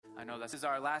I know this is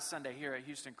our last Sunday here at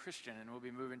Houston Christian, and we'll be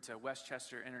moving to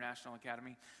Westchester International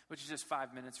Academy, which is just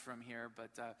 5 minutes from here.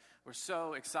 But we're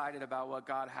so excited about what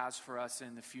God has for us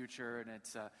in the future, and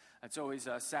it's always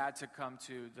sad to come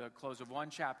to the close of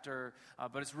one chapter,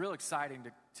 but it's real exciting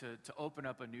to open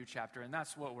up a new chapter, and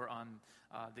that's what we're on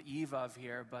the eve of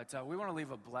here. But we want to leave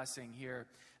a blessing here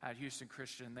at Houston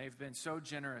Christian. They've been so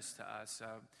generous to us.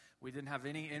 We didn't have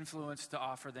any influence to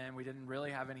offer them. We didn't really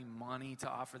have any money to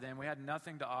offer them. We had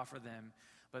nothing to offer them.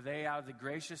 But they, out of the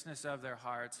graciousness of their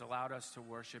hearts, allowed us to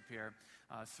worship here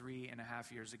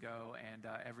 3.5 years ago and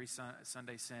every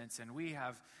Sunday since. And we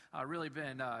have really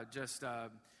been just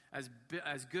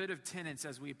as good of tenants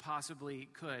as we possibly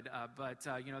could. But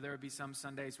there would be some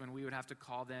Sundays when we would have to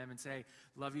call them and say,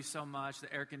 love you so much,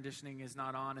 the air conditioning is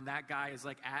not on. And that guy is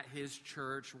like at his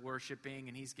church worshiping,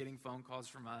 and he's getting phone calls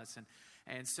from us.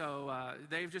 And so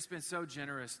they've just been so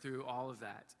generous through all of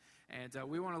that. And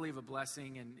we want to leave a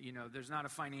blessing, and, there's not a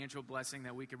financial blessing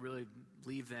that we could really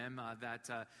leave them that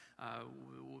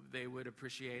they would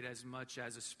appreciate as much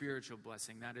as a spiritual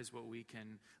blessing. That is what we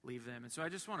can leave them. And so I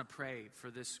just want to pray for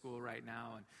this school right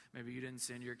now. And maybe you didn't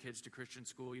send your kids to Christian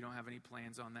school. You don't have any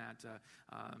plans on that.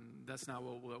 That's not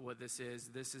what this is.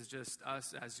 This is just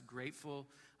us as grateful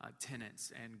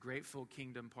tenants and grateful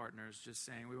kingdom partners, just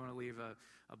saying we want to leave a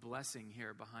blessing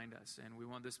here behind us. And we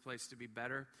want this place to be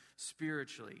better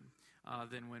spiritually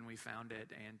than when we found it.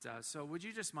 And so would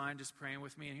you just mind just praying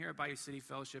with me? And here at Bayou City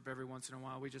Fellowship, every once in a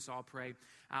while, we just all pray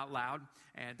out loud.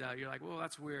 And you're like, well,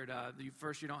 that's weird.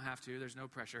 First, you don't have to. There's no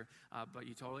pressure. But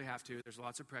you totally have to. There's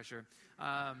lots of pressure.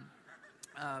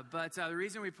 But the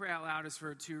reason we pray out loud is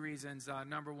for two reasons.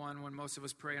 Number one, when most of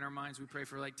us pray in our minds, we pray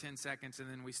for like 10 seconds and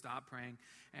then we stop praying.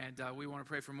 And we want to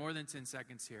pray for more than 10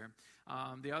 seconds here.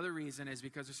 The other reason is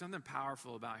because there's something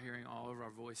powerful about hearing all of our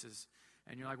voices.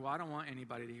 And you're like, well, I don't want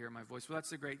anybody to hear my voice. Well, that's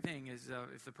the great thing is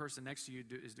if the person next to you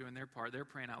is doing their part, they're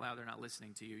praying out loud, they're not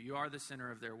listening to you. You are the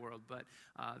center of their world, but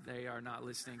they are not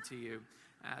listening to you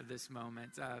at this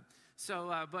moment.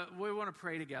 But we want to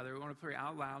pray together. We want to pray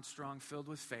out loud, strong, filled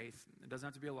with faith. It doesn't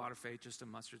have to be a lot of faith, just a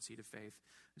mustard seed of faith.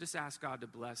 Just ask God to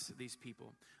bless these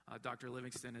people. Dr.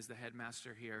 Livingston is the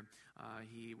headmaster here.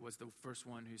 He was the first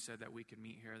one who said that we could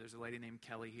meet here. There's a lady named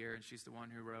Kelly here, and she's the one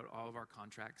who wrote all of our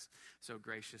contracts so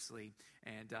graciously.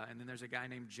 And then there's a guy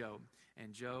named Joe,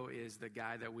 and Joe is the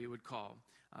guy that we would call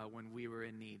when we were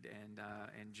in need.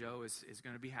 And Joe is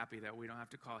going to be happy that we don't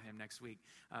have to call him next week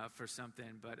for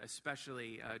something, but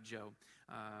especially Joe.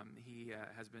 He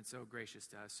has been so gracious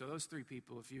to us. So those three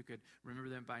people, if you could remember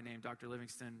them by name, Dr.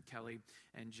 Livingston, Kelly,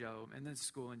 and Joe, and then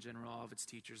school in general, all of its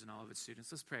teachers and all of its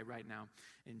students. Let's pray right now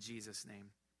in Jesus' name.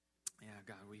 Yeah,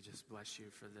 God, we just bless you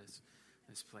for this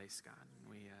place, God.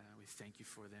 We thank you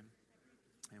for them,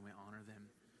 and we honor them,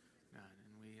 God,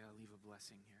 and we leave a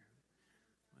blessing here.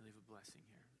 We leave a blessing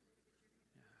here.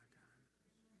 Yeah, God.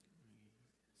 That's great.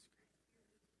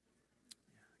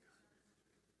 Yeah, God.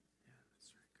 Yeah,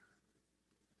 that's right, God.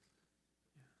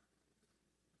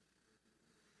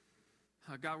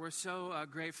 Yeah. God, we're so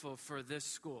grateful for this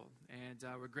school, and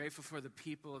we're grateful for the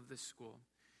people of this school.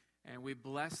 And we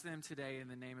bless them today in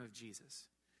the name of Jesus.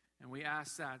 And we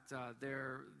ask that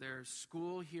their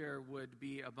school here would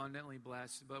be abundantly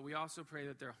blessed, but we also pray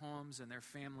that their homes and their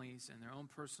families and their own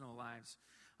personal lives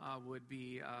would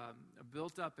be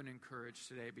built up and encouraged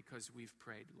today because we've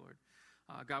prayed, Lord.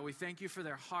 God, we thank you for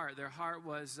their heart. Their heart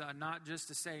was not just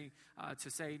to say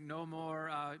no more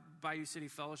Bayou City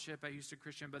Fellowship at Houston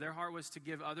Christian, but their heart was to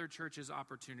give other churches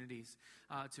opportunities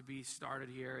to be started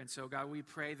here. And so, God, we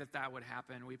pray that would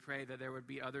happen. We pray that there would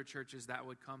be other churches that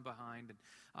would come behind,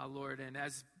 Lord. And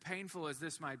as painful as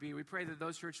this might be, we pray that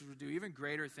those churches would do even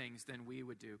greater things than we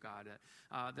would do, God.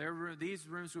 These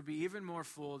rooms would be even more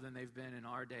full than they've been in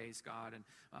our days, God. And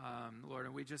Lord,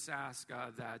 and we just ask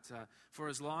that for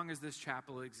as long as this chapel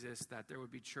exists, that there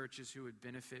would be churches who would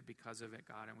benefit because of it,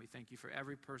 God. And we thank you for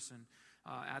every person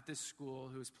at this school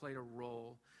who has played a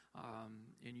role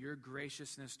in your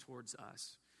graciousness towards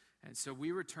us. And so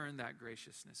we return that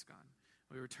graciousness, God.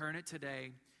 We return it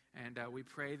today, and we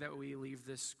pray that we leave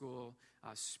this school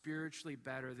spiritually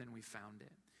better than we found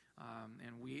it.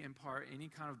 And we impart any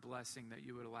kind of blessing that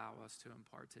you would allow us to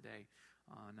impart today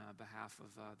on behalf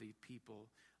of the people,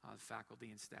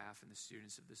 faculty and staff, and the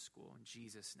students of this school. In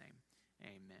Jesus' name.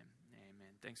 Amen.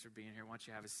 Amen. Thanks for being here. Why don't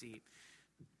you have a seat?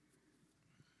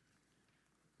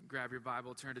 Grab your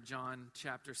Bible, turn to John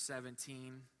chapter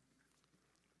 17.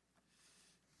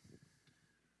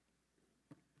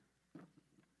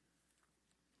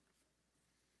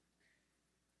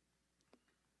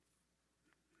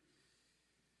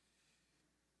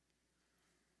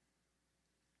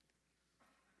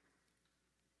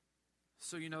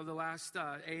 So, the last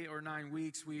 8 or 9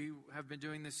 weeks, we have been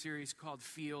doing this series called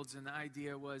Fields, and the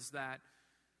idea was that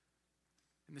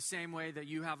in the same way that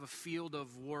you have a field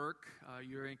of work,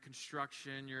 you're in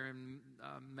construction, you're in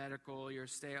medical, you're a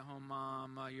stay-at-home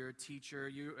mom, you're a teacher,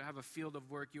 you have a field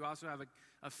of work, you also have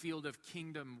a field of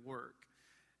kingdom work.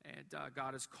 And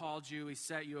God has called you, He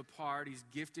set you apart, He's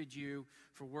gifted you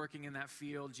for working in that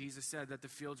field. Jesus said that the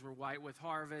fields were white with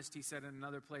harvest. He said in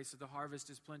another place that the harvest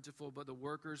is plentiful, but the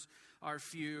workers are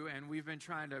few. And we've been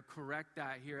trying to correct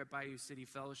that here at Bayou City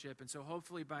Fellowship. And so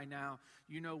hopefully by now,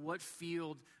 you know what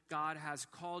field God has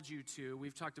called you to.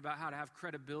 We've talked about how to have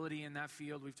credibility in that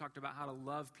field. We've talked about how to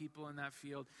love people in that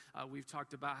field. We've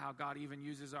talked about how God even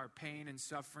uses our pain and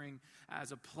suffering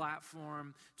as a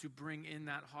platform to bring in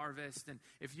that harvest. And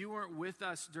if you weren't with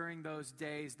us during those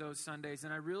days, those Sundays,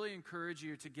 then I really encourage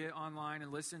you to get online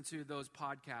and listen to those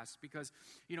podcasts because,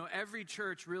 every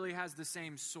church really has the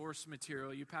same source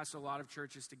material. You passed a lot of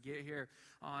churches to get here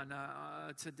on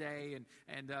today.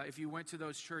 And if you went to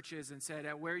those churches and said,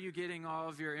 where are you getting all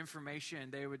of your information?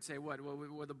 They would say, what?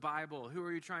 Well, the Bible. Who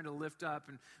are you trying to lift up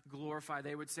and glorify?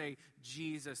 They would say,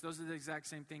 Jesus. Those are the exact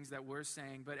same things that we're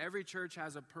saying. But every church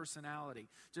has a personality.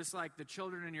 Just like the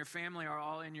children in your family are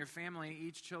all in your family,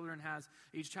 each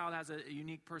child has a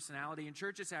unique personality, and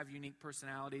churches have unique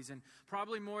personalities. And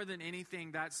probably more than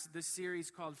anything, that's this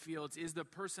series called Fields is the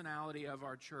personality of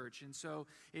our church. And so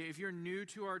if you're new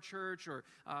to our church or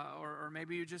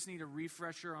maybe you just need a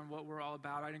refresher on what we're all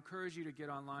about, I'd encourage you to get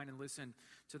online and listen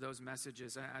to those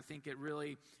messages. I think it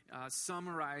really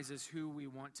summarizes who we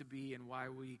want to be and why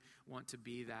we want to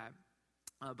be that.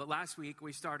 But last week,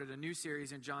 we started a new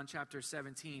series in John chapter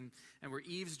 17, and we're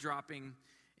eavesdropping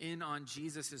in on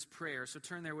Jesus' prayer. So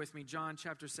turn there with me, John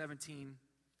chapter 17.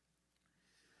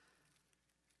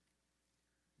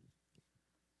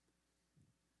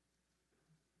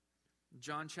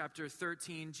 John chapter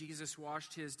 13, Jesus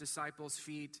washed his disciples'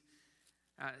 feet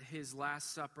at his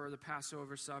last supper, the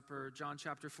Passover supper. John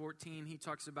chapter 14, he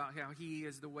talks about how he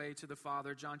is the way to the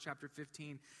Father. John chapter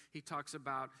 15, he talks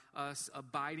about us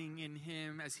abiding in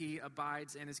him as he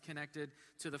abides and is connected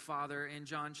to the Father. In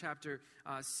John chapter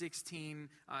 16,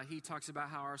 he talks about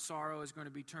how our sorrow is going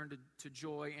to be turned to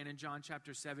joy. And in John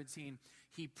chapter 17,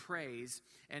 he prays.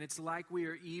 And it's like we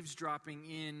are eavesdropping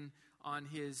in on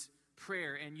his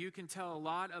prayer. And you can tell a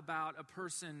lot about a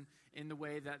person in the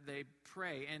way that they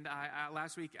pray. And I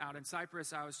last week out in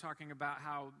Cyprus, I was talking about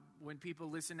how when people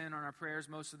listen in on our prayers,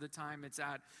 most of the time it's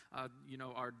at,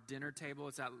 our dinner table,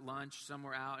 it's at lunch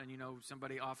somewhere out, and,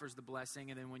 somebody offers the blessing,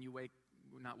 and then when you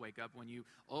when you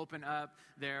open up,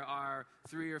 there are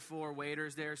 3 or 4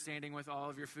 waiters there standing with all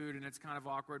of your food, and it's kind of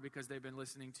awkward because they've been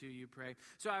listening to you pray.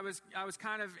 So I was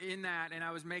kind of in that, and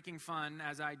I was making fun,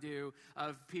 as I do,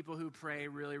 of people who pray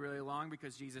really, really long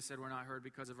because Jesus said we're not heard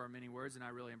because of our many words, and I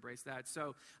really embrace that.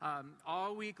 So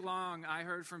all week long, I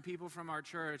heard from people from our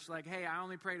church, like, hey, I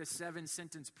only prayed a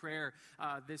 7-sentence prayer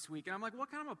this week. And I'm like,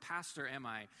 what kind of a pastor am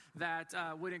I that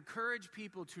would encourage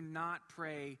people to not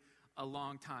pray a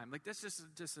long time? Like, that's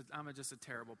I'm just a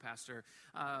terrible pastor.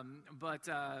 But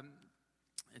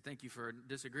thank you for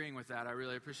disagreeing with that. I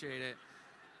really appreciate it.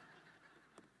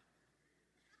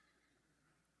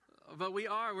 But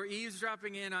we're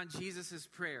eavesdropping in on Jesus'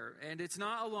 prayer. And it's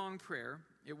not a long prayer.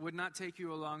 It would not take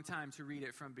you a long time to read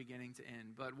it from beginning to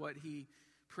end. But what he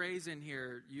prays in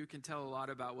here, you can tell a lot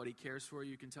about what he cares for.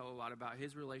 You can tell a lot about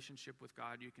his relationship with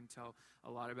God. You can tell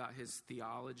a lot about his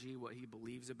theology, what he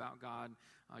believes about God.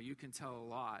 You can tell a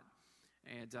lot.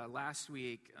 And last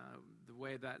week, the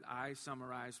way that I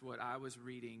summarized what I was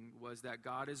reading was that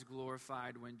God is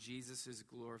glorified when Jesus is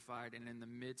glorified, and in the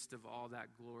midst of all that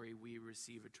glory, we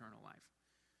receive eternal life.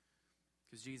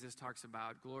 Because Jesus talks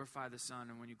about glorify the Son,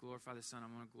 and when you glorify the Son,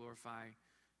 I'm going to glorify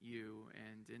you.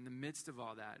 And in the midst of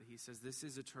all that, he says this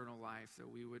is eternal life, that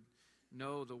we would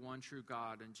know the one true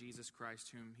God and Jesus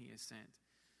Christ whom he has sent.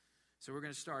 So we're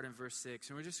going to start in verse 6,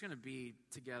 and we're just going to be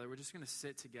together. We're just going to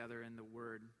sit together in the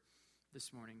Word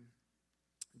this morning.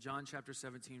 John chapter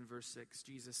 17, verse 6,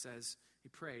 Jesus says, he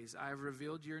prays, I have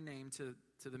revealed your name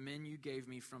to the men you gave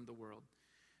me from the world.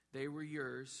 They were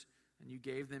yours, and you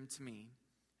gave them to me,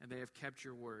 and they have kept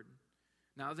your word.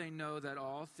 Now they know that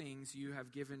all things you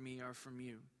have given me are from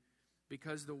you.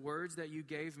 Because the words that you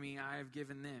gave me, I have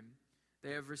given them.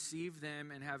 They have received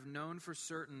them and have known for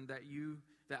certain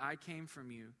that I came from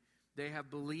you. They have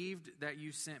believed that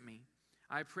you sent me.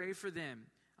 I pray for them.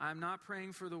 I am not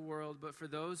praying for the world, but for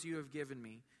those you have given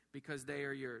me, because they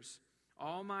are yours.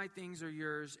 All my things are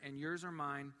yours, and yours are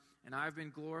mine, and I have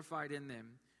been glorified in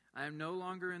them. I am no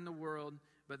longer in the world,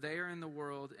 but they are in the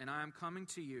world, and I am coming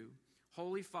to you.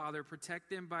 Holy Father, protect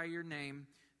them by your name,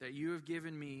 that you have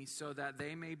given me, so that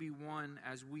they may be one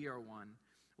as we are one.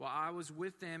 While I was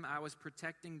with them, I was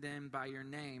protecting them by your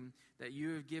name that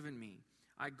you have given me.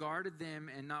 I guarded them,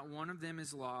 and not one of them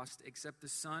is lost, except the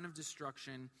son of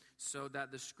destruction, so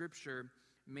that the scripture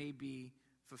may be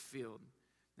fulfilled.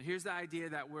 Now, here's the idea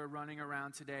that we're running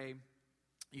around today.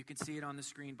 You can see it on the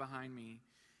screen behind me.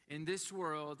 In this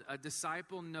world, a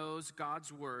disciple knows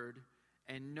God's word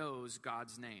and knows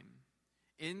God's name.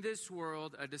 In this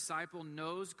world, a disciple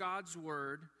knows God's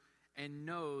word and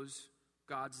knows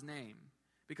God's name.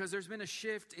 Because there's been a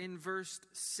shift in verse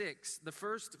 6. The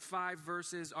first 5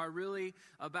 verses are really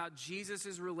about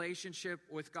Jesus' relationship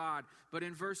with God. But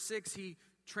in verse 6, he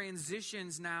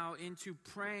transitions now into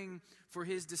praying for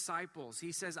his disciples.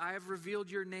 He says, I have revealed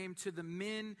your name to the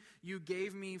men you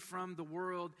gave me from the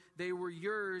world. They were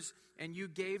yours, and you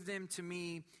gave them to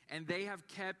me, and they have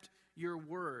kept your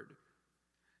word.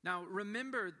 Now,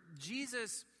 remember,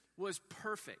 Jesus was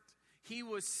perfect. He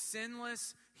was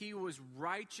sinless. He was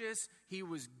righteous. He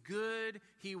was good.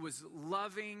 He was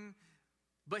loving.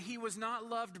 But he was not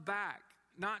loved back,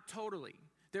 not totally.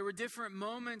 There were different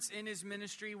moments in his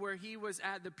ministry where he was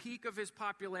at the peak of his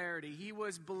popularity. He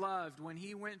was beloved. When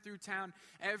he went through town,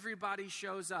 everybody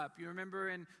shows up. You remember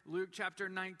in Luke chapter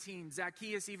 19,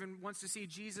 Zacchaeus even wants to see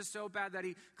Jesus so bad that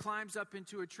he climbs up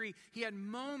into a tree. He had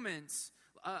moments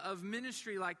of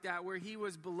ministry like that where he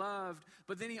was beloved,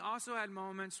 but then he also had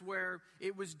moments where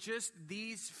it was just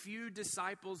these few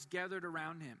disciples gathered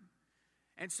around him.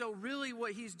 And so really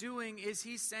what he's doing is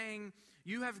he's saying,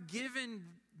 you have given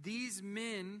these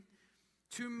men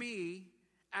to me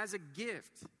as a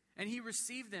gift, and he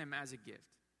received them as a gift.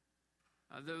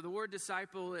 The word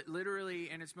disciple, it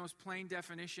literally, in its most plain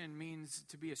definition, means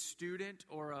to be a student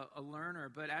or a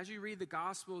learner. But as you read the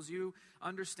Gospels, you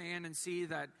understand and see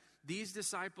that these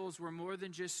disciples were more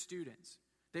than just students.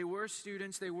 They were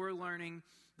students, they were learning.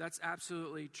 That's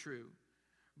absolutely true.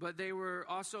 But they were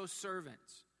also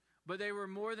servants. But they were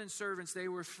more than servants, they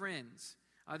were friends.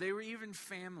 They were even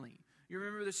family. You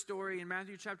remember the story in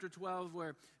Matthew chapter 12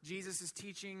 where Jesus is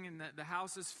teaching and the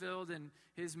house is filled and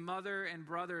his mother and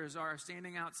brothers are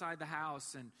standing outside the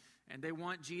house and they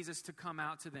want Jesus to come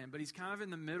out to them. But he's kind of in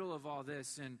the middle of all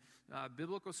this. And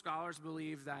biblical scholars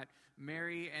believe that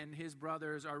Mary and his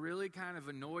brothers are really kind of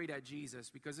annoyed at Jesus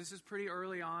because this is pretty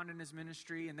early on in his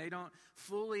ministry and they don't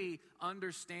fully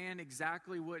understand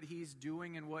exactly what he's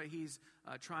doing and what he's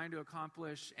trying to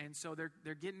accomplish. And so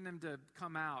they're getting them to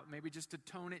come out, maybe just to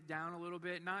tone it down a little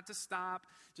bit, not to stop,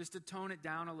 just to tone it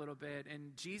down a little bit.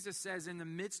 And Jesus says in the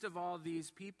midst of all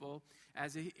these people,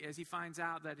 as he finds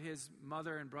out that his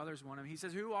mother and brothers want him, he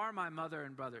says, who are my mother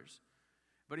and brothers?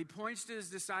 But he points to his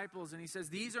disciples and he says,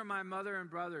 these are my mother and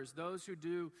brothers, those who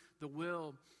do the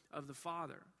will of the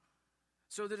Father.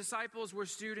 So the disciples were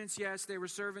students, yes. They were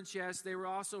servants, yes. They were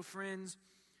also friends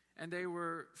and they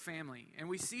were family. And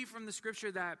we see from the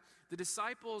scripture that the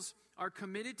disciples are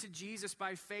committed to Jesus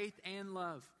by faith and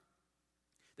love.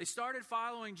 They started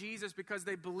following Jesus because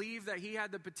they believed that he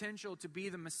had the potential to be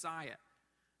the Messiah.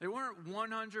 They weren't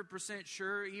 100%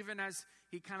 sure, even as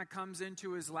he kind of comes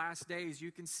into his last days.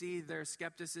 You can see their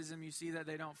skepticism. You see that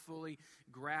they don't fully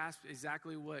grasp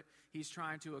exactly what he's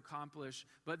trying to accomplish.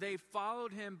 But they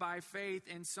followed him by faith,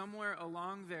 and somewhere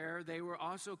along there, they were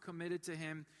also committed to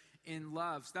him in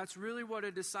love. So that's really what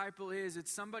a disciple is.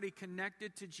 It's somebody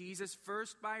connected to Jesus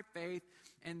first by faith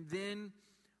and then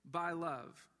by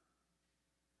love.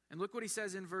 And look what he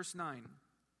says in verse 9.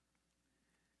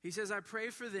 He says, I pray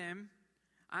for them.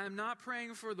 I am not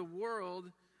praying for the world,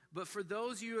 but for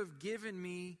those you have given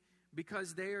me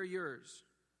because they are yours.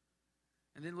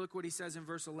 And then look what he says in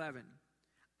verse 11.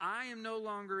 I am no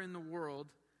longer in the world,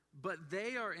 but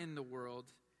they are in the world,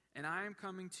 and I am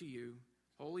coming to you.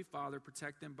 Holy Father,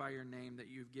 protect them by your name that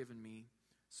you have given me,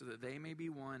 so that they may be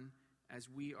one as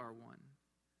we are one.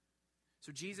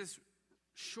 So Jesus,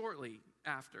 shortly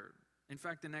after, in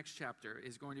fact, the next chapter,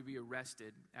 is going to be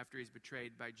arrested after he's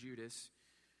betrayed by Judas.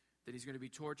 Then he's going to be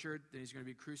tortured, then he's going to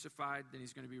be crucified, then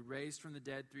he's going to be raised from the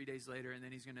dead 3 days later, and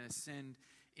then he's going to ascend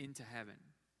into heaven.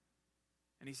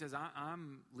 And he says,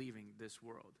 I'm leaving this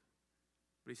world.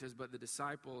 But he says, but the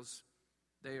disciples,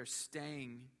 they are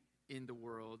staying in the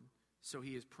world, so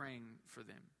he is praying for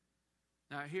them.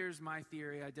 Now, here's my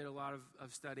theory. I did a lot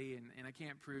of study, and I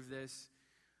can't prove this,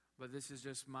 but this is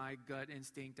just my gut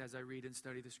instinct as I read and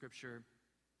study the scripture.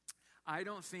 I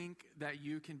don't think that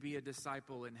you can be a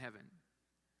disciple in heaven.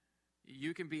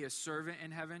 You can be a servant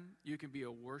in heaven. You can be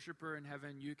a worshiper in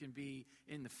heaven. You can be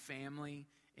in the family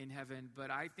in heaven.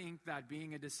 But I think that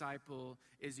being a disciple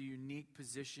is a unique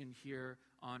position here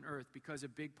on earth, because a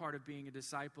big part of being a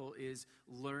disciple is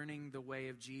learning the way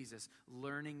of Jesus,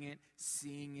 learning it,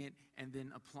 seeing it, and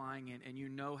then applying it. And you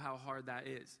know how hard that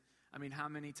is. I mean, how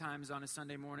many times on a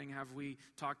Sunday morning have we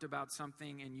talked about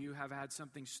something and you have had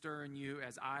something stir in you,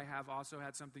 as I have also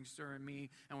had something stir in me,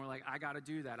 and we're like, I got to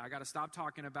do that. I got to stop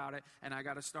talking about it, and I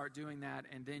got to start doing that.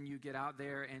 And then you get out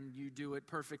there and you do it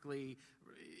perfectly,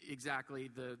 exactly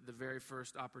the very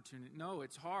first opportunity. No,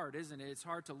 it's hard, isn't it? It's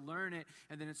hard to learn it,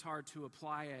 and then it's hard to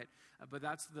apply it. But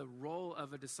that's the role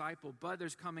of a disciple. But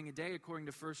there's coming a day, according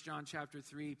to 1 John chapter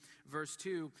 3, verse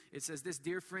 2, it says this: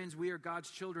 "Dear friends, we are God's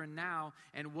children now,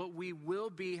 and what we will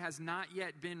be has not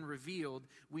yet been revealed.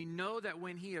 We know that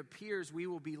when he appears, we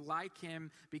will be like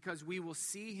him, because we will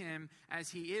see him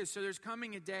as he is." So there's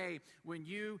coming a day when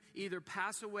you either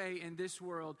pass away in this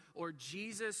world or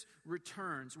Jesus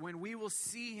returns, when we will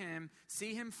see him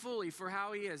fully for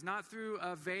how he is, not through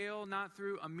a veil, not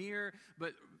through a mirror,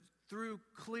 but through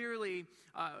clearly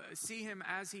see him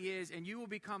as he is, and you will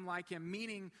become like him,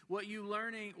 meaning what you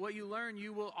learn,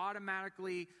 you will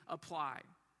automatically apply.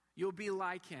 You'll be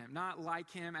like him, not like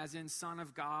him as in Son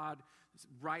of God,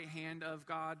 right hand of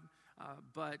God,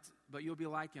 but you'll be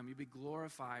like him. You'll be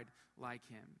glorified like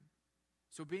him.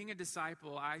 So being a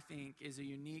disciple, I think, is a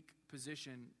unique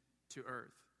position to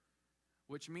earth,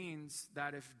 which means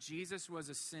that if Jesus was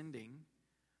ascending,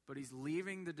 but he's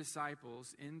leaving the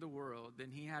disciples in the world,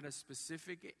 then he had a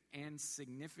specific and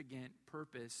significant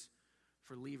purpose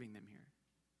for leaving them here.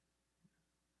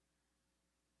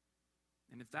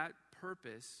 And if that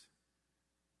purpose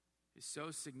is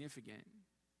so significant,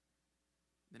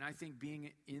 then I think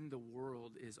being in the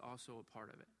world is also a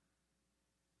part of it.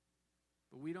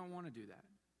 But we don't want to do that.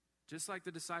 Just like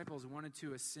the disciples wanted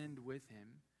to ascend with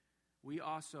him, we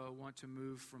also want to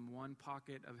move from one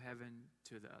pocket of heaven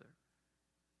to the other.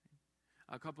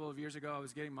 A couple of years ago, I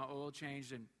was getting my oil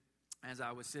changed, and as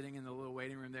I was sitting in the little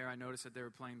waiting room there, I noticed that they were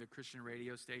playing the Christian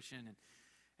radio station,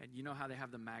 and you know how they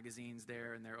have the magazines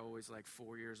there, and they're always like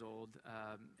 4 years old,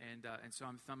 and so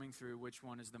I'm thumbing through which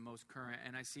one is the most current,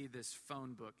 and I see this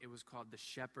phone book. It was called the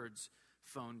Shepherd's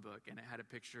Phone Book, and it had a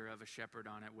picture of a shepherd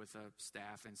on it with a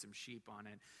staff and some sheep on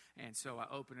it. And so I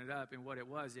opened it up, and what it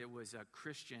was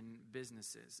Christian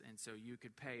businesses. And so you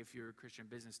could pay, if you're a Christian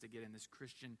business, to get in this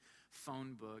Christian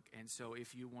phone book. And so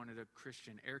if you wanted a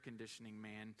Christian air conditioning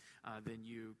man, then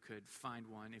you could find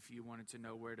one. If you wanted to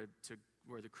know where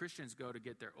the Christians go to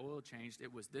get their oil changed,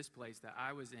 it was this place that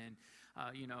I was in,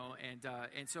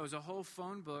 and so it was a whole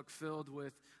phone book filled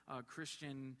with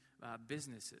Christian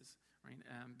businesses, right?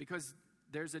 Because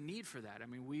there's a need for that. I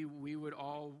mean, we would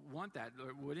all want that.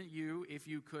 Wouldn't you, if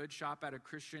you could shop at a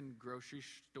Christian grocery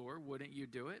store, wouldn't you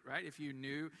do it, right? If you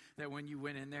knew that when you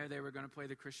went in there, they were going to play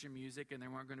the Christian music and there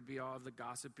weren't going to be all of the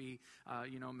gossipy,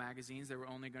 magazines. There were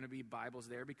only going to be Bibles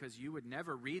there, because you would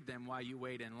never read them while you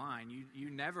wait in line. You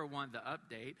never want the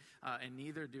update, and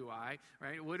neither do I,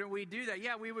 right? Wouldn't we do that?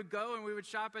 Yeah, we would go and we would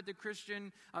shop at the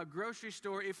Christian grocery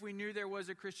store if we knew there was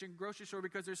a Christian grocery store,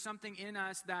 because there's something in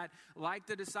us that, like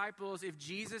the disciples, if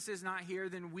Jesus is not here,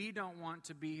 then we don't want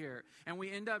to be here. And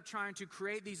we end up trying to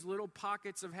create these little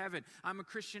pockets of heaven. I'm a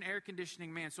Christian air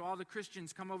conditioning man, so all the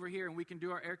Christians come over here and we can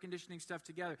do our air conditioning stuff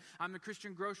together. I'm the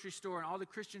Christian grocery store, and all the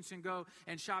Christians can go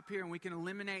and shop here, and we can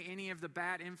eliminate any of the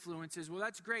bad influences. Well,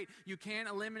 that's great. You can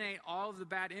eliminate all of the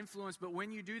bad influence, but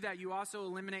when you do that, you also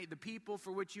eliminate the people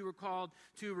for which you were called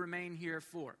to remain here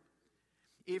for.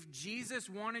 If Jesus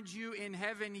wanted you in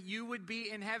heaven, you would be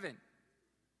in heaven.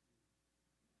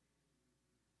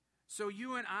 So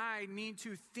you and I need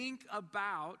to think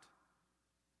about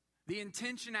the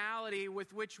intentionality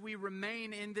with which we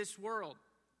remain in this world.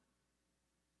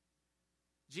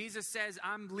 Jesus says,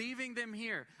 I'm leaving them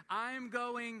here. I am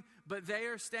going, but they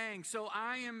are staying. So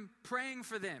I am praying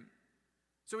for them.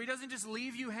 So he doesn't just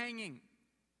leave you hanging.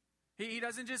 He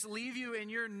doesn't just leave you in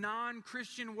your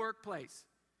non-Christian workplace.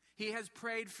 He has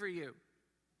prayed for you.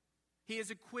 He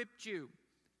has equipped you.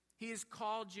 He has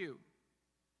called you.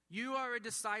 You are a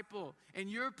disciple, and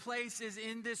your place is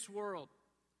in this world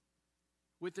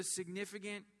with a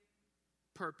significant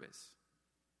purpose.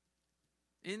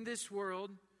 In this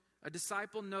world, a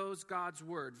disciple knows God's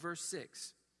word. Verse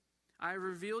 6, I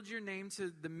revealed your name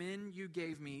to the men you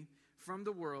gave me from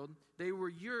the world. They were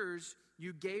yours.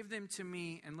 You gave them to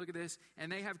me. And look at this. And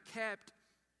they have kept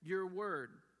your word.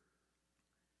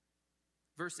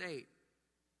 Verse 8,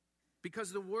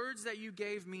 because the words that you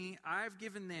gave me, I've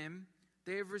given them.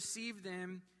 They have received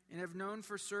them and have known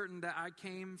for certain that I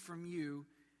came from you.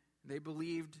 They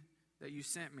believed that you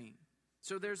sent me.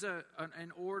 So there's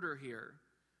an order here.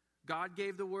 God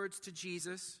gave the words to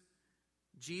Jesus.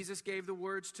 Jesus gave the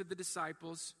words to the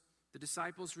disciples. The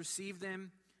disciples received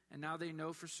them and now they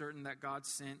know for certain that God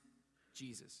sent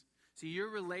Jesus. See, your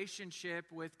relationship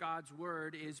with God's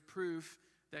word is proof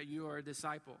that you are a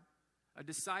disciple. A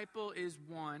disciple is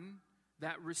one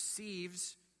that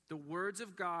receives the words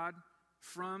of God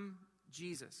from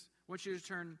Jesus. I want you to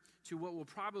turn to what will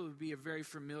probably be a very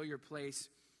familiar place,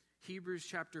 Hebrews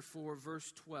chapter 4,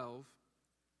 verse 12.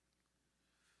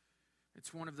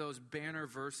 It's one of those banner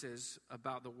verses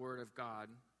about the Word of God.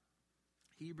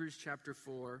 Hebrews chapter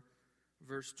 4,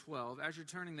 verse 12. As you're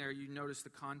turning there, you notice the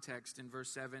context in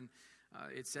verse 7.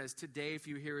 It says, "Today, if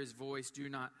you hear his voice, do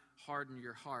not harden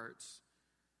your hearts."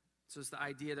 So it's the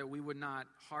idea that we would not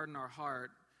harden our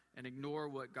heart and ignore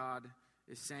what God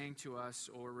is saying to us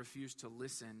or refuse to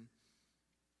listen.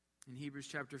 In Hebrews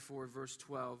chapter 4, verse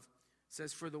 12, it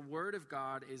says, "For the word of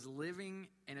God is living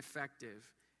and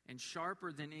effective and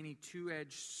sharper than any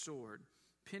two-edged sword,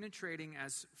 penetrating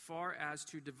as far as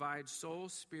to divide soul,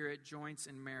 spirit, joints,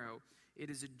 and marrow. It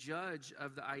is a judge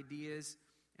of the ideas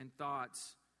and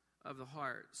thoughts of the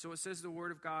heart." So it says the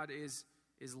word of God is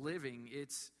living.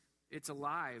 It's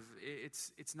alive.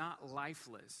 It's not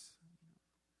lifeless.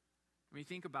 I mean,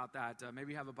 think about that.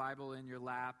 Maybe you have a Bible in your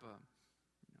lap.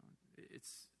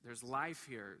 There's life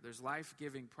here. There's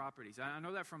life-giving properties. I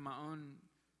know that from my own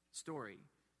story.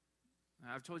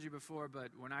 I've told you before,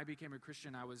 but when I became a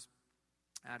Christian, I was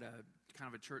at a kind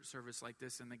of a church service like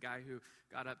this, and the guy who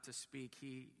got up to speak,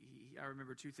 I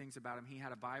remember two things about him. He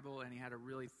had a Bible, and he had a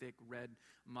really thick red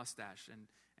mustache.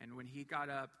 And when he got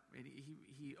up, and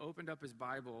he opened up his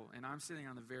Bible, and I'm sitting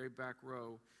on the very back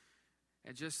row,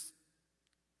 and just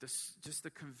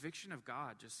the conviction of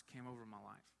God just came over my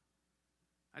life.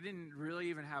 I didn't really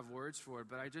even have words for it,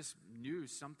 but I just knew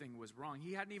something was wrong.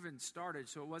 He hadn't even started,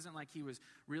 so it wasn't like he was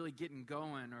really getting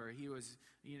going, or he was,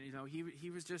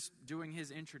 he was just doing his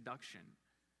introduction.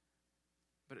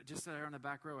 But just there on the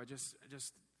back row, I just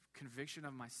conviction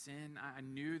of my sin. I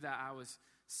knew that I was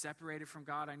separated from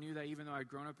God. I knew that even though I'd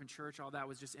grown up in church, all that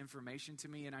was just information to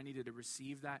me, and I needed to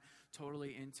receive that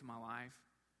totally into my life.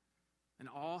 And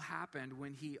all happened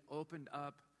when he opened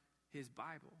up his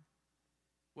Bible.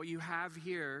 What you have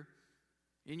here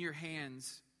in your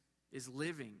hands is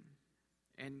living,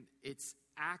 and it's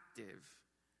active.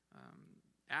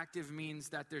 Active means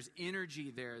that there's energy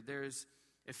there, there's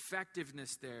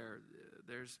effectiveness there,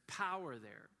 there's power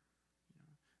there.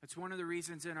 That's one of the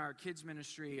reasons in our kids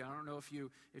ministry. I don't know if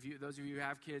you those of you who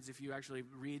have kids, if you actually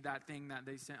read that thing that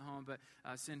they send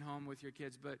home with your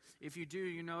kids. But if you do,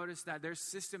 you notice that they're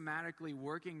systematically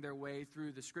working their way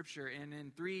through the Scripture, and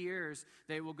in 3 years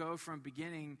they will go from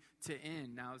beginning to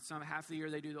end. Now, half the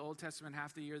year they do the Old Testament,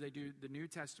 half the year they do the New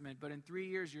Testament. But in 3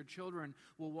 years, your children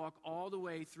will walk all the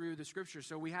way through the Scripture.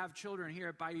 So we have children here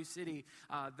at Bayou City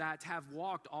that have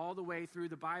walked all the way through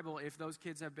the Bible. If those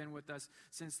kids have been with us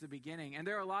since the beginning, and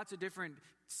there are lots of different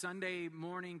Sunday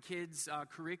morning kids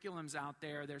curriculums out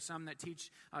there. There's some that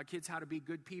teach kids how to be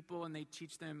good people, and they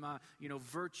teach them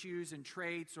virtues and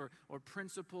traits or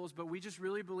principles. But we just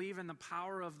really believe in the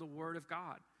power of the Word of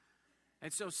God.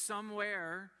 And so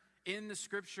somewhere in the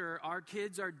Scripture, our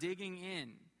kids are digging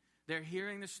in. They're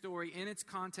hearing the story in its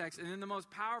context. And then the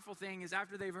most powerful thing is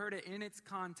after they've heard it in its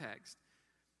context,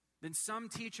 then some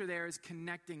teacher there is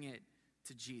connecting it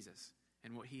to Jesus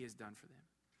and what he has done for them.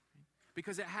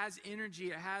 Because it has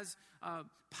energy, it has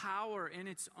power in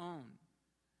its own.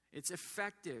 It's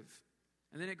effective.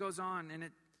 And then it goes on and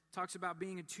it talks about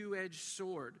being a two-edged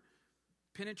sword,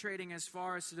 penetrating as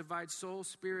far as to divide soul,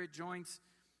 spirit, joints,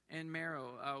 and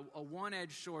marrow. A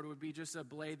one-edged sword would be just a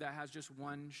blade that has just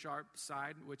one sharp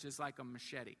side, which is like a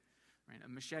machete. Right? A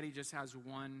machete just has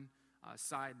one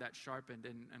side that's sharpened.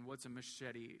 And what's a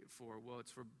machete for? Well,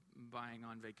 it's for buying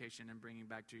on vacation and bringing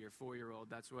back to your 4-year-old.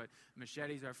 That's what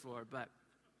machetes are for. But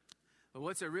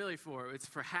what's it really for? It's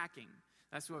for hacking.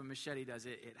 That's what a machete does.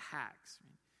 It hacks.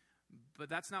 But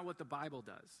that's not what the Bible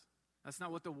does. That's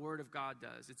not what the Word of God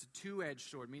does. It's a two-edged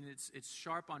sword, meaning it's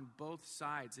sharp on both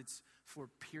sides. It's for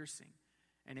piercing.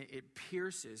 And it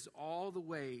pierces all the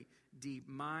way deep.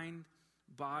 Mind,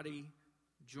 body,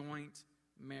 joint,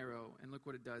 marrow. And look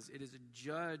what it does. It is a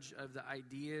judge of the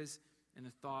ideas and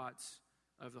the thoughts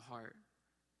of the heart.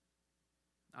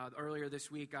 Earlier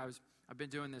this week, I've been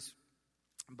doing this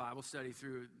Bible study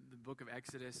through the book of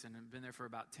Exodus, and I've been there for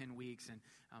about 10 weeks, and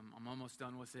I'm almost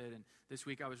done with it. And this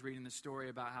week I was reading the story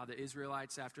about how the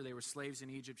Israelites, after they were slaves in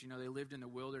Egypt, they lived in the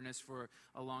wilderness for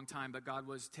a long time, but God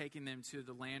was taking them to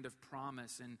the land of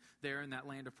promise. And there in that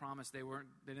land of promise, they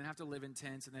didn't have to live in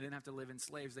tents, and they didn't have to live in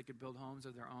slaves. They could build homes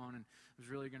of their own, and it was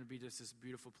really going to be just this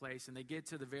beautiful place. And they get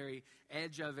to the very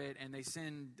edge of it, and they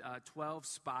send 12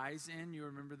 spies in. You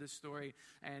remember this story?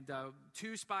 And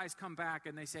 2 spies come back,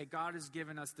 and they say, God has given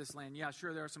given us this land. Yeah,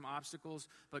 sure, there are some obstacles,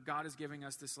 but God is giving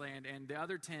us this land. And the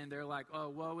other 10, they're like, oh,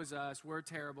 woe is us. We're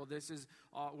terrible.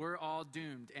 We're all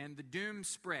doomed. And the doom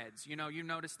spreads. You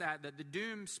notice that the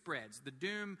doom spreads. The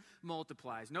doom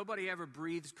multiplies. Nobody ever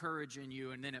breathes courage in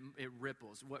you, and then it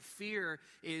ripples. What fear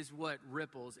is what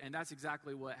ripples. And that's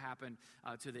exactly what happened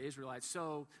to the Israelites.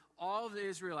 So all of the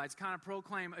Israelites kind of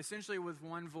proclaim essentially with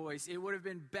one voice, it would have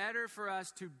been better for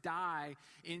us to die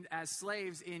as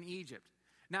slaves in Egypt.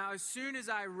 Now, as soon as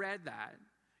I read that,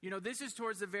 this is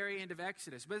towards the very end of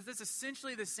Exodus, but it's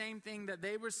essentially the same thing that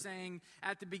they were saying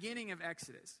at the beginning of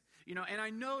Exodus. And I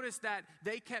noticed that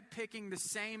they kept picking the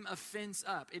same offense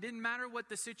up. It didn't matter what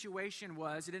the situation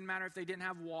was. It didn't matter if they didn't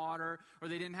have water or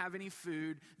they didn't have any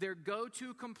food. Their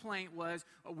go-to complaint was,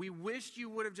 we wished you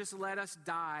would have just let us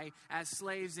die as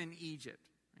slaves in Egypt.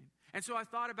 And so I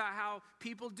thought about how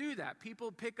people do that.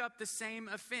 People pick up the same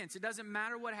offense. It doesn't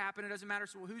matter what happened. It doesn't matter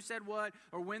who said what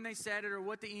or when they said it or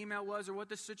what the email was or what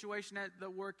the situation at the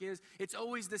work is. It's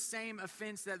always the same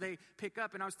offense that they pick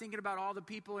up. And I was thinking about all the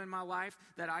people in my life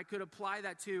that I could apply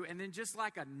that to. And then just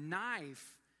like a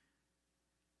knife,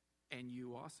 and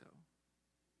you also.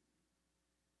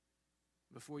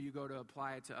 Before you go to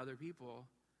apply it to other people,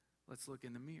 let's look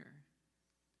in the mirror.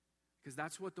 Because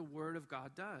that's what the Word of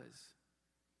God does.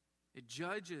 It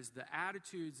judges the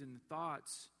attitudes and the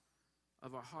thoughts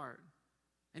of our heart.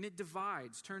 And it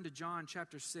divides. Turn to John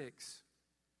chapter 6.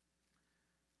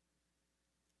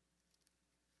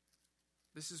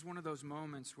 This is one of those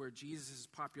moments where Jesus'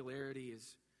 popularity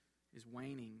is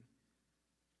waning.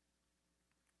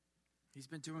 He's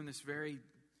been doing this very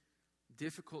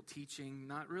difficult teaching,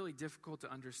 not really difficult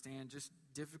to understand, just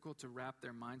difficult to wrap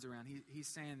their minds around. He's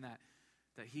saying that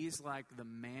he's like the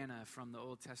manna from the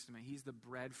Old Testament. He's the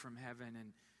bread from heaven.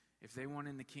 And if they want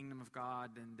in the kingdom of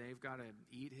God, then they've got to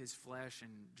eat his flesh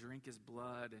and drink his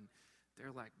blood. And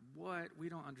they're like, what? We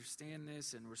don't understand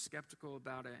this. And we're skeptical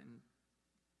about it. And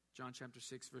John chapter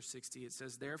 6, verse 60, it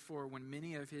says, therefore, when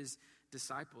many of his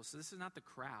disciples, so this is not the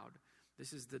crowd,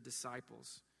 this is the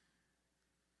disciples.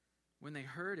 When they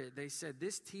heard it, they said,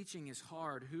 this teaching is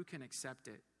hard. Who can accept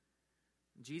it?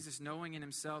 Jesus, knowing in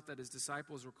himself that his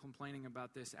disciples were complaining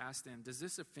about this, asked them, does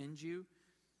this offend you?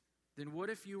 Then what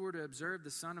if you were to observe the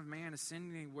Son of Man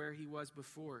ascending where he was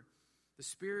before? The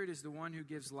Spirit is the one who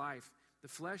gives life. The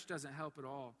flesh doesn't help at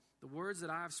all. The words that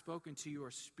I have spoken to you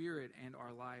are spirit and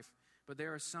are life. But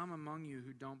there are some among you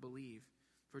who don't believe.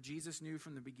 For Jesus knew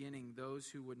from the beginning those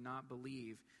who would not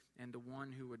believe and the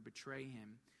one who would betray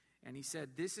him. And he said,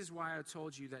 this is why I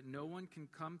told you that no one can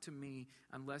come to me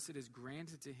unless it is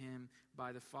granted to him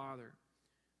by the Father.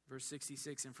 Verse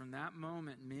 66, and from that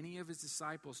moment, many of his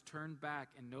disciples turned back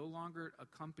and no longer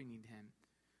accompanied him.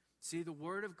 See, the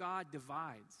Word of God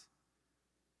divides.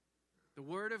 The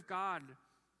Word of God,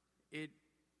 it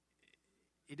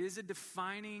is a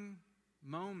defining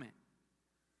moment.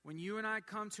 When you and I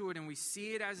come to it and we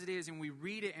see it as it is and we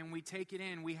read it and we take it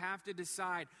in, we have to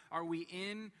decide, are we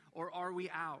in or are we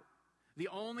out? The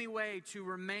only way to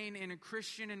remain in a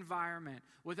Christian environment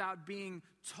without being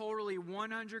totally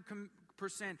 100%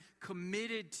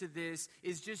 committed to this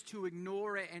is just to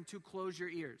ignore it and to close your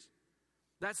ears.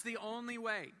 That's the only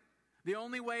way. The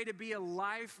only way to be a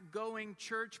life-going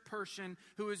church person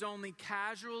who is only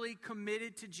casually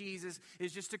committed to Jesus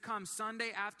is just to come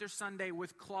Sunday after Sunday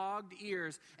with clogged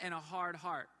ears and a hard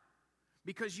heart.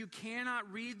 Because you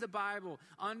cannot read the Bible,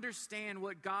 understand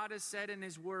what God has said in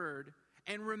his word,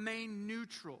 and remain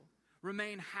neutral,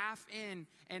 remain half in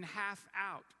and half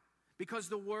out. Because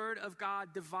the word of God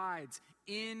divides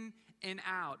in and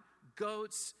out,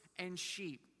 goats and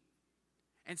sheep.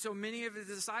 And so many of his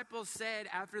disciples said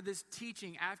after this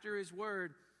teaching, after his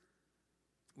word,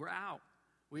 we're out.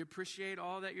 We appreciate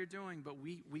all that you're doing, but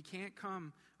we can't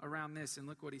come around this. And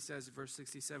look what he says in verse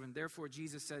 67. Therefore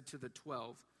Jesus said to the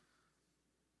 12,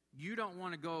 you don't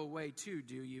want to go away too,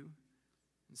 do you?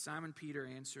 And Simon Peter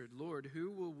answered, Lord, who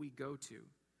will we go to?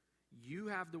 You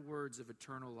have the words of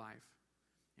eternal life,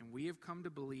 and we have come to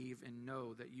believe and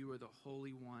know that you are the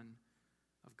Holy One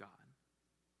of God.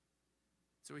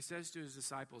 So he says to his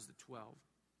disciples, the 12,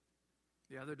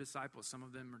 the other disciples, some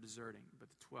of them are deserting, but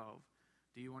the 12,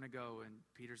 do you want to go? And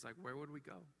Peter's like, where would we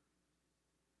go?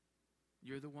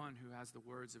 You're the one who has the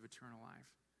words of eternal life.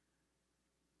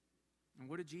 And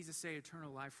what did Jesus say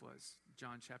eternal life was?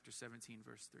 John chapter 17,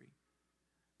 verse 3.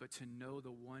 But to know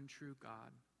the one true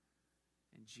God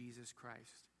and Jesus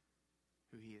Christ,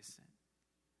 who he has sent.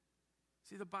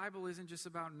 See, the Bible isn't just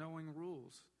about knowing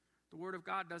rules. The Word of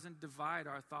God doesn't divide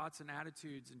our thoughts and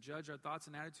attitudes and judge our thoughts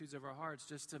and attitudes of our hearts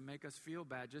just to make us feel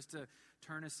bad, just to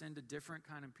turn us into different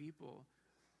kind of people.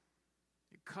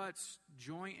 It cuts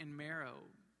joint and marrow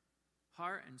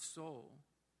heart and soul,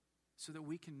 so that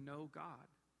we can know God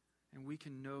and we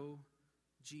can know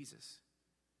Jesus.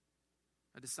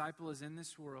 A disciple is in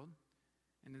this world,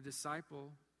 and a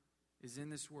disciple is in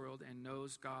this world and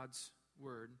knows God's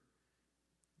word,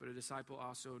 but a disciple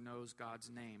also knows God's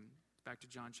name. Back to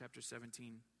John chapter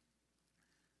 17,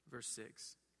 verse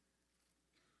 6.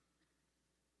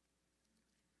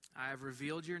 I have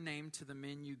revealed your name to the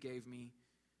men you gave me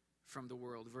from the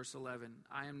world. Verse 11,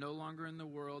 I am no longer in the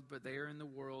world, but they are in the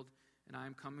world, and I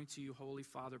am coming to you, Holy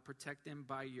Father. Protect them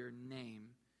by your name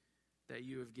that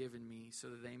you have given me, so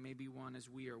that they may be one as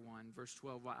we are one. Verse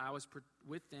 12, while I was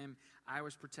with them, I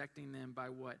was protecting them by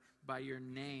what? By your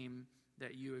name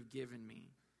that you have given me.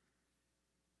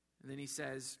 And then he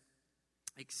says,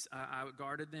 I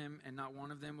guarded them, and not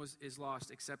one of them is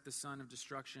lost except the son of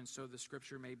destruction, so the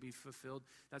scripture may be fulfilled.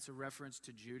 That's a reference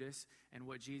to Judas. And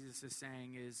what Jesus is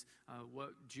saying is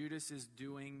what Judas is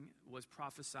doing was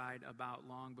prophesied about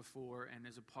long before and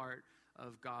is a part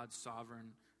of God's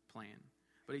sovereign plan.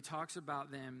 But he talks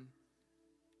about them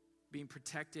being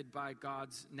protected by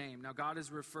God's name. Now, God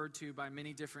is referred to by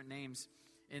many different names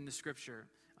in the scripture.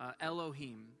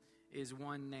 Elohim is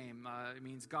one name. It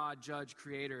means God, judge,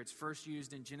 creator. It's first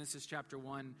used in Genesis chapter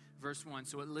 1, verse 1.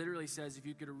 So it literally says, if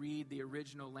you could read the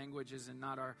original languages and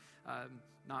not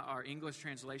our English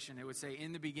translation, it would say,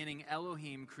 in the beginning,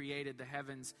 Elohim created the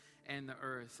heavens and the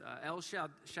earth. El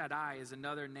Shaddai is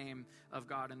another name of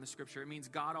God in the scripture. It means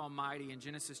God Almighty. In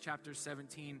Genesis chapter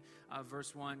 17,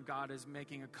 verse 1, God is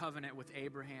making a covenant with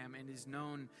Abraham and is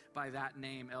known by that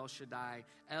name, El Shaddai.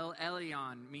 El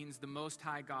Elyon means the Most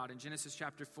High God. In Genesis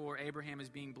chapter 4, Abraham is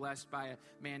being blessed by a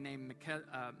man named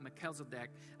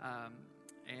Melchizedek,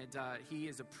 and he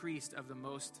is a priest of the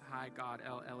Most High God,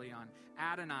 El Elyon.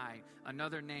 Adonai,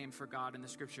 another name for God in the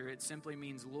scripture. It simply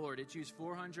means Lord. It's used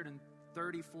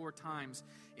 434 times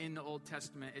in the Old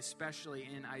Testament, especially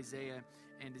in Isaiah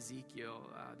and Ezekiel.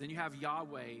 Then you have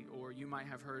Yahweh, or you might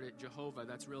have heard it Jehovah.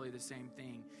 That's really the same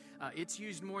thing. It's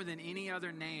used more than any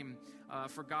other name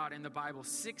for God in the Bible,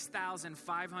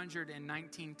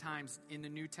 6,519 times in the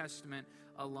New Testament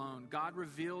alone. God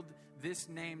revealed this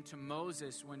name to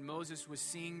Moses when Moses was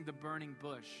seeing the burning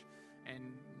bush.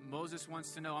 And Moses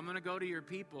wants to know, I'm going to go to your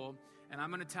people, and I'm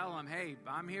going to tell them, hey,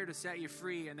 I'm here to set you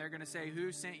free. And they're going to say,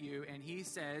 who sent you? And he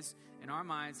says, in our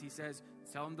minds, he says,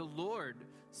 tell them the Lord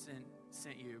sent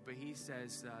you. But he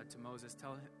says to Moses,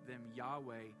 tell them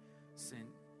Yahweh sent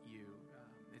you.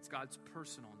 It's God's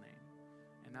personal name.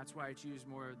 And that's why it's used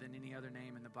more than any other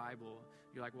name in the Bible.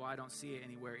 You're like, well, I don't see it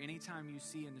anywhere. Anytime you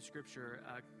see in the scripture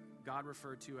God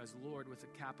referred to as Lord with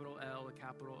a capital L, a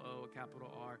capital O, a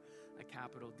capital R, a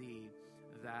capital D,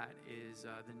 that is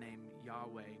the name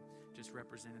Yahweh, just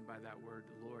represented by that word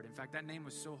Lord. In fact, that name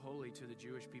was so holy to the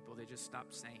Jewish people, they just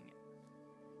stopped saying it.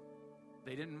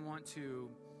 They didn't want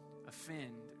to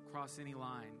offend, cross any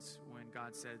lines when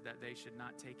God said that they should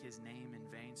not take his name in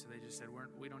vain. So they just said,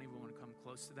 we don't even want to come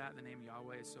close to that. The name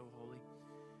Yahweh is so holy.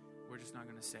 We're just not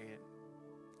going to say it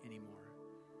anymore.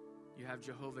 You have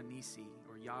Jehovah Nisi,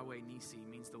 or Yahweh Nisi,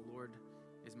 means the Lord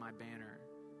is my banner.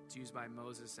 It's used by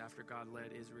Moses after God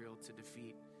led Israel to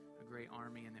defeat a great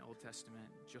army in the Old Testament.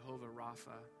 Jehovah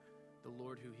Rapha, the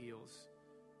Lord who heals.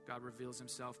 God reveals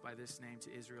himself by this name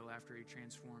to Israel after he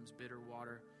transforms bitter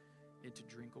water into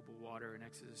drinkable water in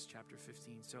Exodus chapter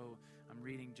 15. So I'm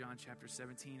reading John chapter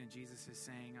 17, and Jesus is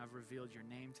saying, I've revealed your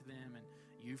name to them, and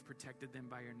you've protected them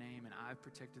by your name, and I've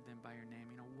protected them by your name.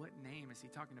 You know, what name is he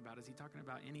talking about? Is he talking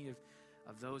about any of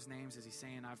those names? Is he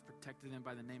saying, I've protected them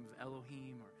by the name of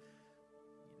Elohim, or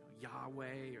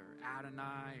Yahweh, or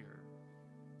Adonai, or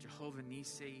Jehovah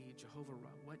Nisi, Jehovah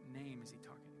Ra? What name is he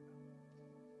talking about?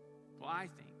 Well, I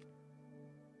think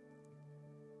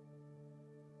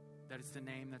that it's the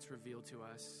name that's revealed to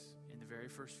us in the very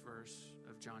first verse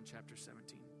of John chapter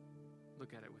 17.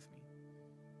 Look at it with me.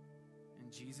 And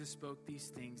Jesus spoke these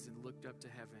things and looked up to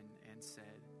heaven and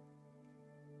said,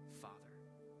 Father.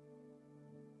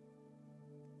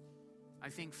 I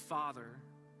think Father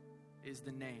is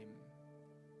the name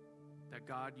that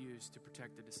God used to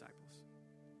protect the disciples,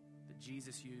 that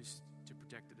Jesus used to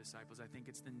protect the disciples. I think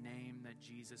it's the name that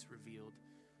Jesus revealed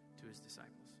to his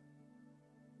disciples.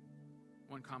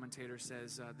 One commentator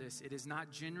says this, it is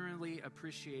not generally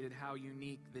appreciated how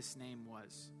unique this name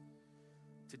was.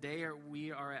 Today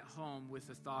we are at home with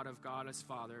the thought of God as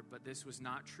Father, but this was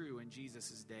not true in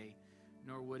Jesus' day,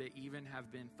 nor would it even have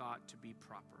been thought to be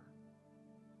proper.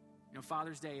 You know,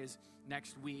 Father's Day is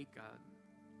next week.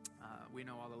 We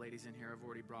know all the ladies in here have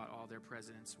already brought all their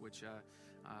presents, which,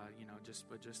 just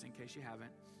in case you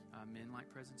haven't, men like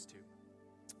presents too.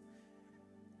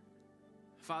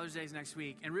 Father's Day is next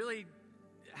week. And really,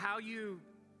 how you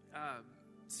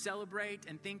celebrate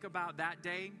and think about that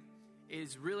day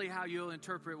is really how you'll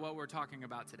interpret what we're talking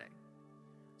about today.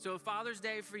 So Father's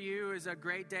Day for you is a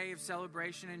great day of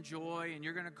celebration and joy, and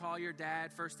you're going to call your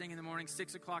dad first thing in the morning,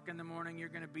 6 o'clock in the morning. You're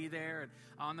going to be there and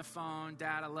on the phone.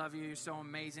 Dad, I love you. You're so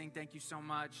amazing. Thank you so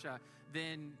much.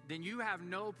 Then you have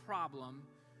no problem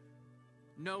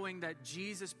knowing that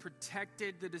Jesus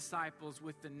protected the disciples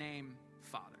with the name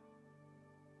Father.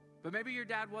 But maybe your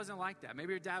dad wasn't like that.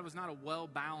 Maybe your dad was not a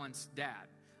well-balanced dad.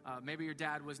 Maybe your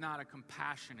dad was not a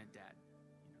compassionate dad.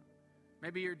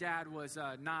 Maybe your dad was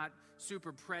not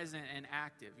super present and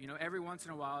active. You know, every once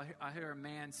in a while, I hear a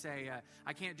man say,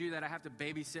 I can't do that. I have to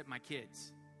babysit my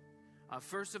kids.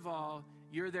 First of all,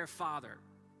 you're their father.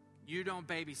 You don't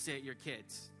babysit your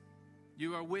kids.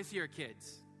 You are with your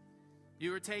kids.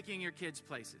 You are taking your kids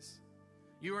places.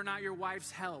 You are not your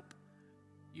wife's help.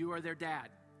 You are their dad.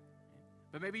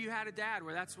 But maybe you had a dad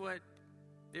where that's what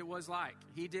it was like.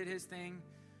 He did his thing,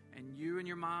 and you and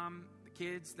your mom, the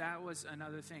kids, that was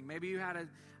another thing. Maybe you had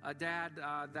a dad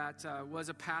that was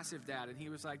a passive dad, and he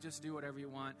was like, just do whatever you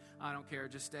want. I don't care.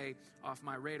 Just stay off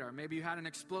my radar. Maybe you had an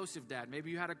explosive dad. Maybe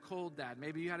you had a cold dad.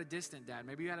 Maybe you had a distant dad.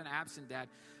 Maybe you had an absent dad.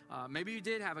 Maybe you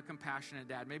did have a compassionate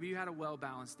dad. Maybe you had a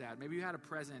well-balanced dad. Maybe you had a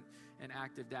present and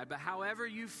active dad. But however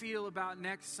you feel about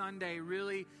next Sunday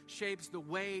really shapes the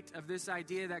weight of this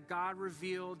idea that God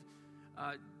revealed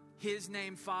his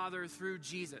name Father through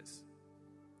Jesus.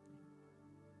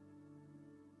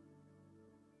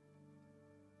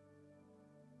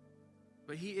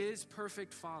 But he is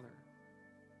perfect Father.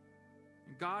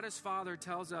 And God as Father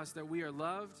tells us that we are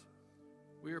loved,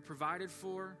 we are provided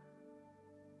for,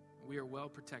 we are well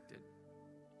protected.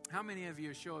 How many of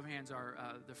you, a show of hands, are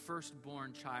the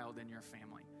firstborn child in your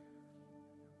family?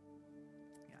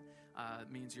 Yeah, it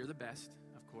means you're the best,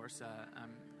 of course.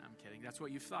 I'm kidding. That's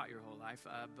what you've thought your whole life.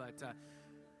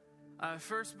 But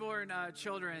firstborn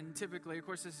children, typically, of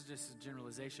course, this is just a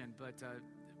generalization, but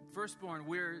firstborn,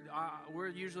 we're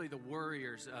usually the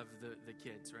worriers of the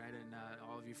kids, right? And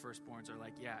all of you firstborns are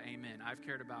like, yeah, amen. I've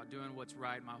cared about doing what's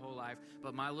right my whole life,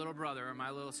 but my little brother or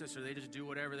my little sister, they just do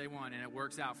whatever they want, and it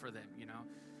works out for them, you know?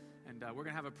 And we're going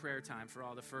to have a prayer time for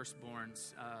all the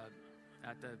firstborns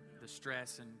at the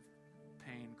stress and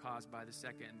pain caused by the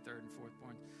second and third and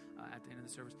fourthborns at the end of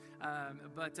the service.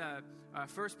 But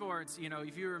firstborns, you know,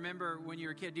 if you remember when you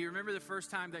were a kid, do you remember the first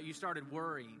time that you started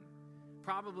worrying?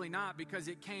 Probably not, because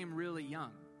it came really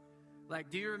young.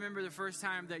 Like, do you remember the first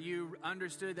time that you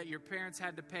understood that your parents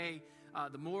had to pay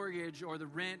the mortgage or the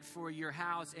rent for your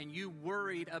house, and you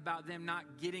worried about them not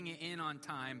getting it in on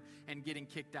time and getting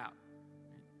kicked out?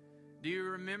 Do you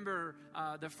remember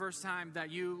the first time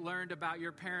that you learned about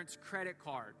your parents' credit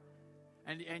card?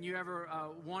 And you ever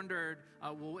wondered,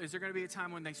 well, is there going to be a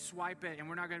time when they swipe it and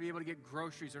we're not going to be able to get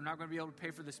groceries, or not going to be able to pay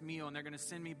for this meal, and they're going to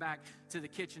send me back to the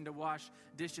kitchen to wash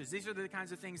dishes? These are the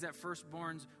kinds of things that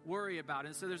firstborns worry about.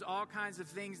 And so there's all kinds of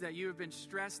things that you have been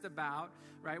stressed about,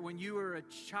 right? When you were a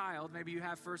child, maybe you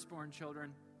have firstborn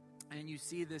children, and you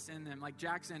see this in them. Like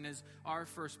Jackson is our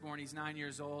firstborn. He's 9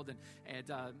 years old.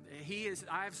 And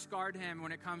I've scarred him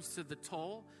when it comes to the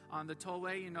toll on the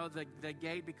tollway, you know, the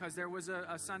gate, because there was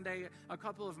a Sunday a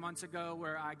couple of months ago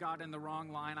where I got in the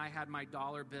wrong line. I had my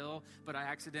dollar bill, but I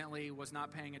accidentally was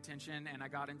not paying attention, and I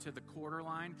got into the quarter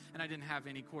line, and I didn't have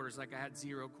any quarters. Like, I had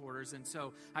 0 quarters. And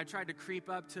so I tried to creep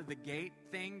up to the gate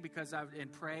thing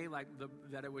and pray like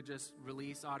that it would just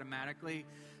release automatically.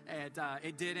 And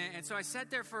it didn't. And so I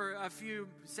sat there for a few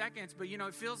seconds, but, you know,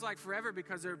 it feels like forever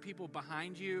because there are people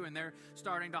behind you and they're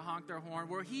starting to honk their horn,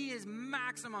 where he is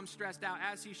maximum stressed out,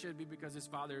 as he should be, because his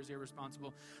father is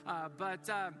irresponsible. But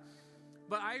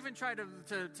I even tried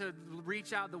to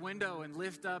reach out the window and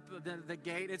lift up the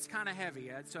gate. It's kind of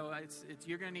heavy, so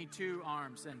you're going to need 2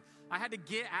 arms. And I had to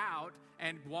get out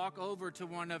and walk over to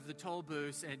one of the toll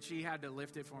booths, and she had to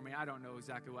lift it for me. I don't know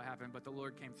exactly what happened, but the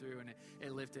Lord came through and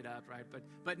it lifted up, right?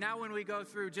 But now when we go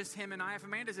through just him and I, if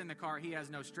Amanda's in the car, he has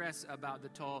no stress about the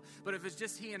toll. But if it's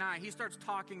just he and I, he starts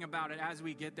talking about it as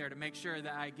we get there to make sure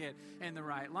that I get in the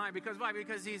right line. Because why?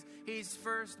 Because he's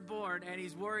firstborn, and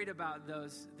he's worried about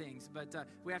those things. But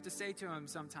we have to say to him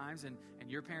sometimes, and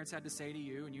your parents had to say to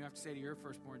you, and you have to say to your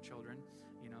firstborn children,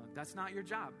 you know, that's not your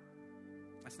job.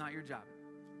 That's not your job.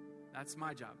 That's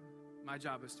my job. My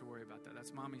job is to worry about that.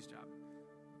 That's mommy's job.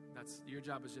 Your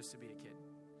job is just to be a kid.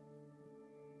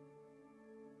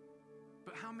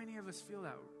 But how many of us feel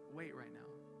that weight right now?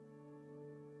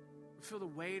 We feel the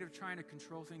weight of trying to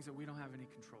control things that we don't have any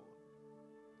control of.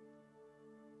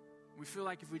 We feel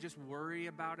like if we just worry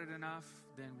about it enough,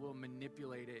 then we'll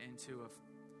manipulate it into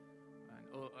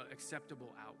an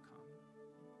acceptable outcome.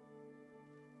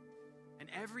 And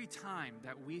every time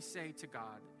that we say to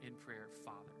God in prayer,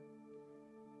 Father,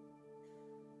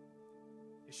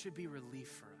 it should be relief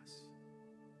for us.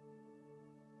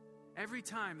 Every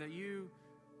time that you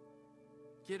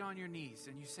get on your knees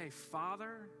and you say,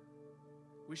 Father,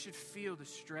 we should feel the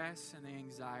stress and the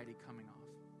anxiety coming off.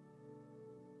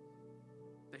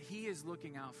 That He is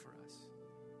looking out for us.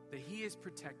 That He is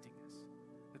protecting us.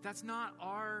 That that's not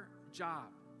our job.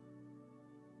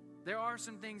 There are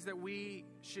some things that we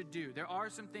should do. There are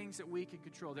some things that we can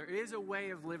control. There is a way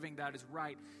of living that is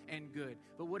right and good.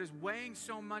 But what is weighing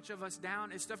so much of us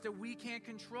down is stuff that we can't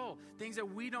control, things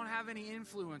that we don't have any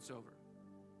influence over.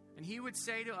 And He would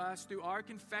say to us through our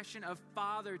confession of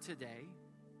Father today,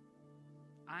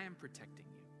 I am protecting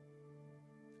you.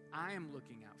 I am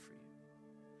looking out for you.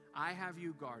 I have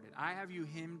you guarded. I have you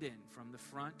hemmed in from the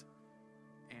front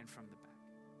and from the back.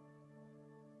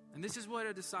 And this is what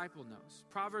a disciple knows.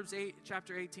 Proverbs 8,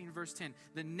 chapter 18, verse 10.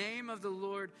 The name of the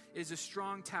Lord is a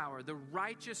strong tower. The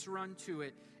righteous run to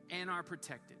it and are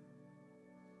protected.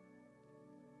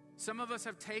 Some of us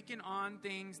have taken on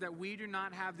things that we do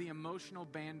not have the emotional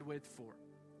bandwidth for.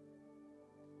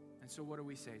 And so what do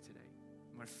we say today?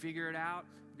 I'm going to figure it out.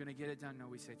 I'm going to get it done. No,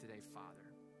 we say today, Father.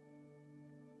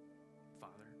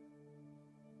 Father.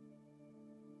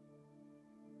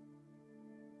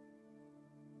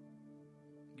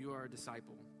 You are a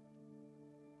disciple.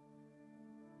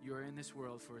 You are in this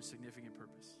world for a significant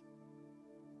purpose.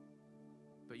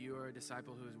 But you are a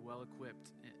disciple who is well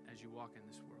equipped as you walk in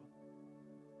this world.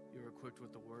 You are equipped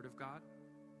with the Word of God,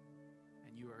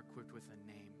 and you are equipped with the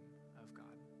name of God.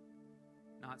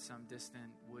 Not some distant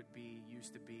would-be,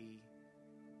 used to be,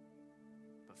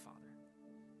 but Father.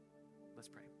 Let's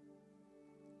pray.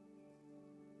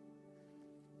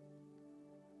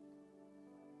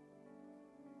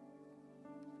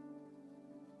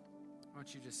 Why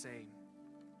don't you just say,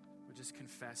 we'll just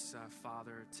confess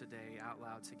Father today out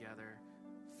loud together.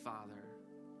 Father.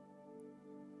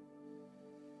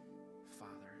 Father.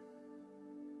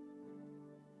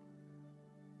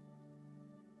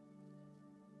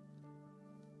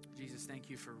 Jesus, thank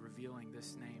you for revealing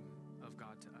this name of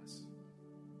God to us.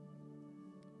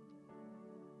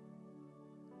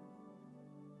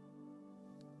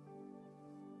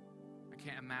 I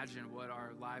can't imagine what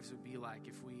our lives would be like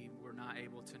if we were not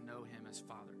able to know Him as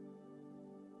Father.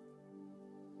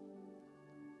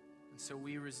 And so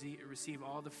we receive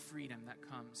all the freedom that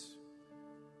comes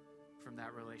from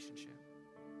that relationship.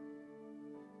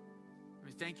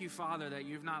 We thank you, Father, that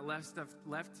you've not left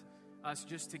us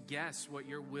just to guess what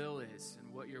your will is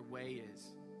and what your way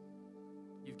is.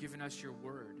 You've given us your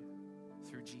word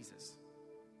through Jesus.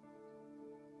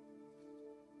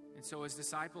 And so as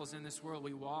disciples in this world,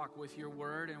 we walk with your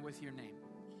word and with your name.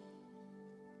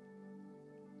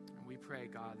 And we pray,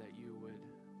 God, that you would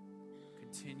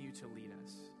continue to lead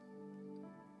us.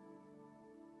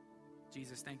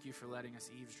 Jesus, thank you for letting us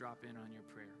eavesdrop in on your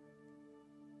prayer.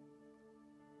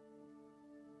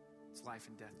 It's life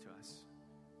and death to us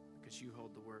because you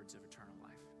hold the words of eternal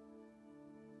life.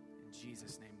 In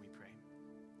Jesus' name we pray.